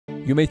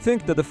You may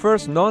think that the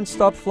first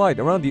non-stop flight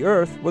around the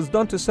Earth was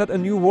done to set a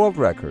new world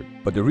record,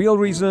 but the real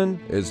reason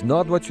is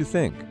not what you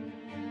think.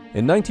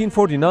 In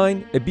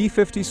 1949, a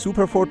B-50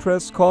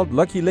 Superfortress called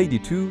Lucky Lady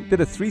 2 did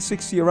a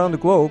 360 around the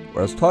globe,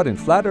 or as taught in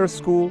Flat Earth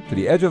School, to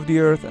the edge of the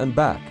Earth and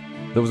back.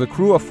 There was a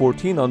crew of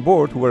 14 on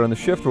board who were on a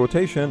shift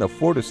rotation of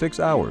 4 to 6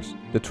 hours.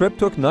 The trip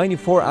took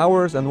 94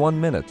 hours and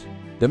 1 minute.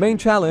 The main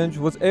challenge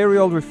was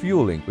aerial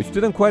refueling, which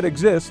didn't quite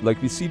exist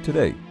like we see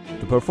today.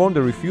 To perform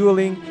the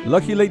refueling,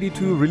 Lucky Lady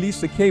 2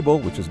 released a cable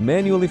which was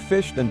manually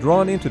fished and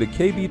drawn into the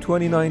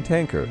KB-29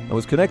 tanker and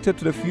was connected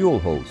to the fuel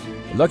hose.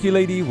 Lucky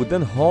Lady would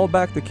then haul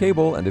back the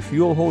cable and the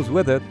fuel hose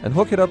with it and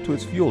hook it up to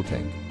its fuel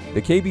tank.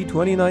 The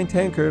KB-29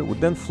 tanker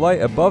would then fly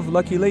above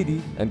Lucky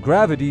Lady, and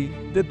gravity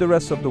did the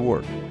rest of the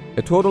work.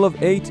 A total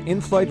of 8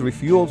 in-flight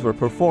refuels were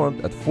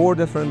performed at 4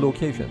 different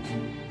locations.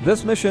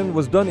 This mission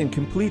was done in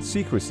complete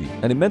secrecy,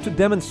 and it meant to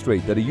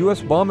demonstrate that a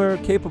US bomber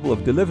capable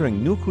of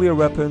delivering nuclear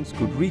weapons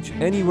could reach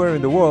anywhere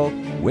in the world,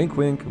 wink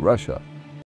wink, Russia.